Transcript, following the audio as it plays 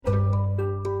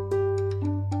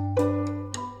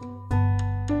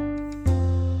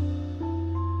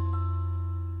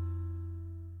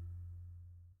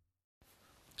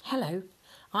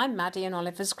I'm Maddie and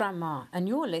Oliver's grandma, and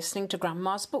you're listening to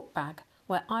Grandma's Book Bag,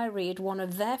 where I read one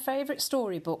of their favourite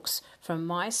storybooks from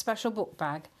my special book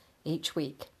bag each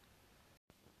week.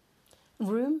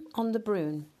 Room on the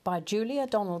Broom by Julia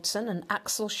Donaldson and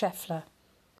Axel Scheffler.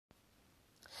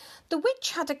 The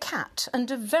witch had a cat and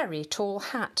a very tall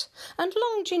hat, and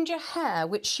long ginger hair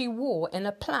which she wore in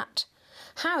a plait.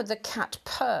 How the cat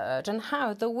purred and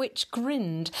how the witch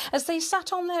grinned as they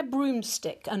sat on their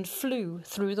broomstick and flew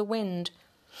through the wind.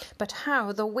 But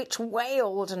how the witch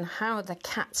wailed and how the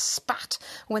cat spat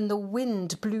when the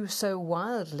wind blew so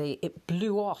wildly it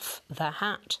blew off the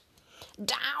hat.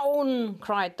 "Down!"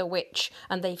 cried the witch,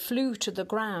 and they flew to the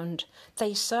ground.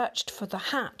 They searched for the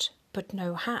hat, but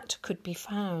no hat could be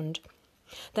found.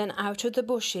 Then out of the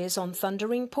bushes on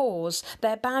thundering paws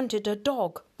there bounded a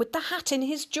dog with the hat in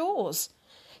his jaws.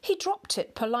 He dropped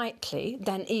it politely,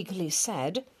 then eagerly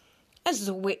said, as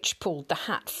the witch pulled the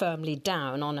hat firmly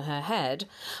down on her head,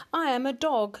 "I am a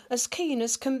dog, as keen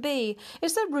as can be.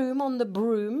 Is there room on the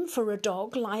broom for a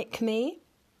dog like me?"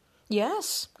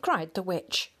 "Yes," cried the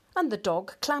witch, and the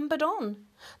dog clambered on.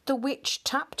 The witch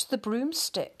tapped the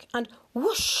broomstick, and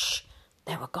whoosh!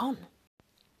 They were gone.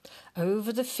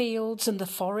 Over the fields and the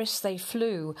forest they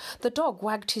flew. The dog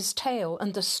wagged his tail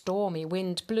and the stormy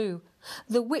wind blew.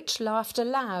 The witch laughed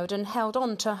aloud and held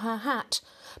on to her hat,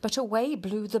 but away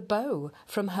blew the bow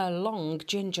from her long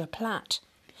ginger plait.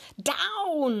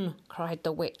 "Down!" cried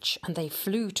the witch, and they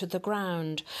flew to the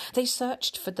ground. They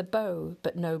searched for the bow,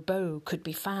 but no bow could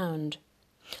be found.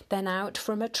 Then out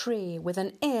from a tree with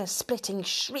an ear-splitting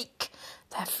shriek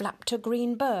there flapped a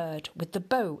green bird with the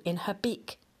bow in her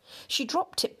beak. She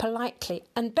dropped it politely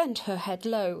and bent her head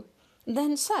low,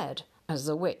 then said, as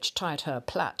the witch tied her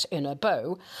plait in a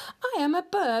bow, "I am a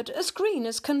bird as green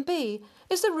as can be.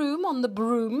 Is there room on the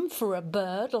broom for a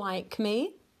bird like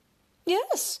me?"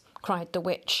 "Yes," cried the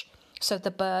witch. So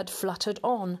the bird fluttered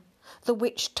on. The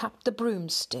witch tapped the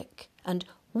broomstick, and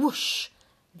whoosh!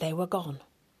 They were gone.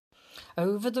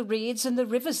 Over the reeds and the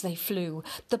rivers they flew.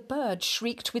 The bird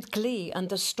shrieked with glee, and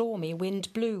the stormy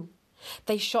wind blew.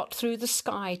 They shot through the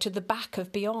sky to the back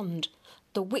of beyond.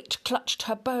 The witch clutched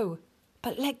her bow,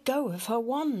 but let go of her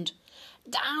wand.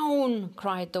 "Down!"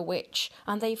 cried the witch,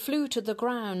 and they flew to the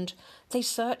ground. They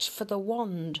searched for the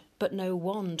wand, but no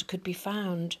wand could be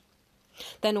found.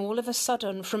 Then all of a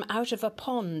sudden from out of a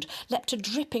pond leapt a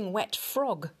dripping wet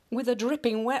frog with a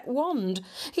dripping wet wand.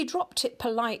 He dropped it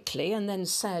politely and then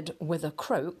said with a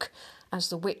croak, as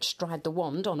the witch dried the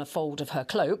wand on a fold of her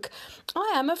cloak,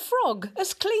 "I am a frog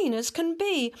as clean as can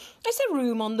be. Is there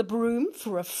room on the broom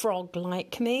for a frog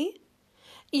like me?"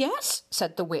 "Yes,"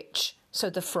 said the witch, so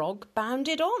the frog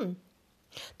bounded on.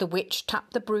 The witch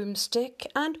tapped the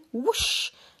broomstick and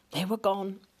whoosh! They were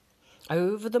gone.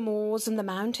 Over the moors and the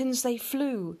mountains they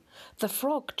flew. The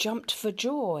frog jumped for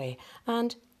joy,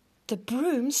 and the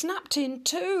broom snapped in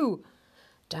two.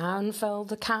 Down fell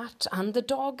the cat and the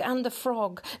dog and the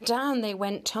frog. Down they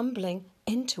went tumbling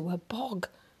into a bog.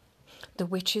 The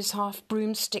witch's half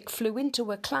broomstick flew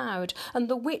into a cloud, and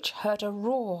the witch heard a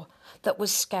roar that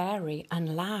was scary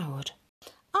and loud.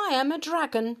 "I am a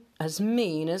dragon, as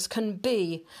mean as can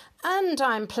be, and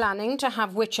I'm planning to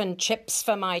have witch and chips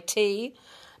for my tea."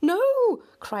 "No!"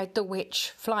 cried the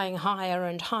witch, flying higher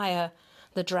and higher.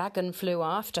 The dragon flew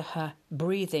after her,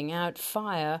 breathing out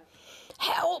fire.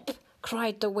 "Help!"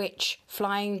 cried the witch,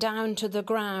 flying down to the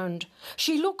ground.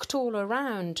 She looked all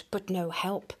around, but no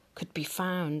help could be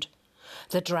found.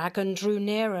 The dragon drew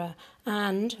nearer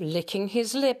and, licking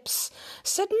his lips,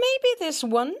 said, "Maybe this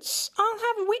once I'll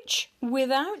have witch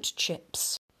without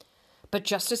chips." But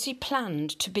just as he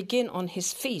planned to begin on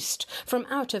his feast, from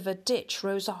out of a ditch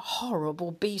rose a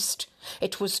horrible beast.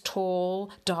 It was tall,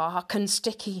 dark and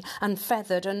sticky, and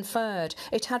feathered and furred.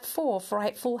 It had 4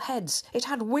 frightful heads. It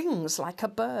had wings like a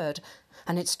bird.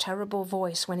 And its terrible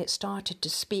voice, when it started to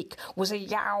speak, was a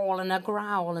yowl and a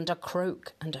growl and a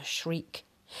croak and a shriek.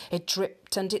 It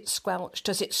dripped and it squelched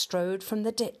as it strode from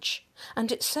the ditch, and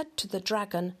it said to the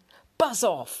dragon, "Buzz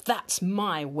off, that's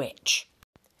my witch."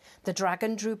 The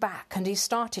dragon drew back and he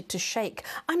started to shake.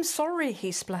 "I'm sorry,"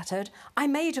 he spluttered. "I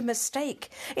made a mistake.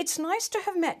 It's nice to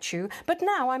have met you, but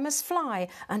now I must fly."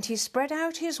 And he spread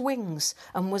out his wings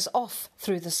and was off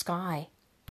through the sky.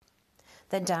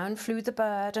 Then down flew the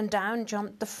bird and down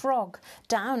jumped the frog.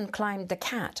 Down climbed the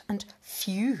cat and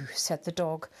 "Phew," said the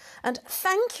dog. And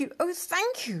 "Thank you, oh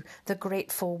thank you," the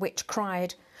grateful witch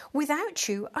cried. "Without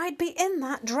you I'd be in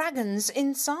that dragon's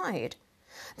inside."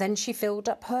 Then she filled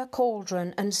up her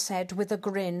cauldron and said with a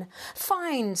grin,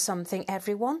 "Find something,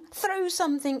 everyone, throw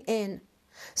something in."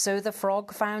 So the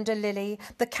frog found a lily,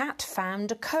 the cat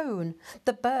found a cone,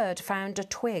 the bird found a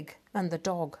twig, and the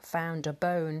dog found a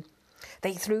bone.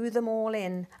 They threw them all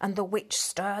in, and the witch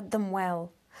stirred them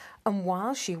well, and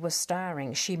while she was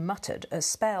stirring she muttered a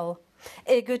spell.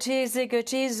 Iggity,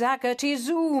 ziggity, zaggity,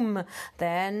 zoom!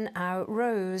 Then out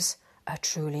rose a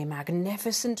truly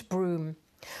magnificent broom,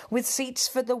 with seats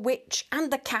for the witch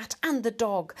and the cat and the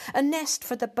dog, a nest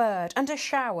for the bird and a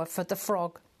shower for the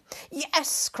frog.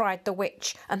 Yes, cried the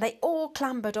witch, and they all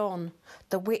clambered on.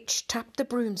 The witch tapped the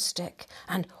broomstick,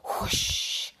 and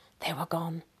whoosh, they were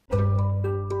gone.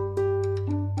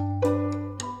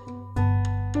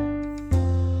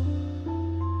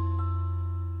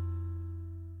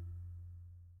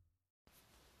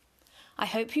 I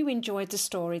hope you enjoyed the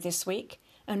story this week,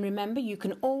 and remember you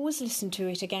can always listen to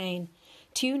it again.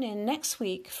 Tune in next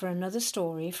week for another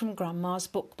story from Grandma's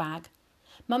Book Bag.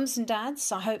 Mums and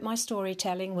Dads, I hope my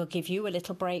storytelling will give you a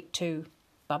little break too.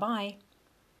 Bye-bye.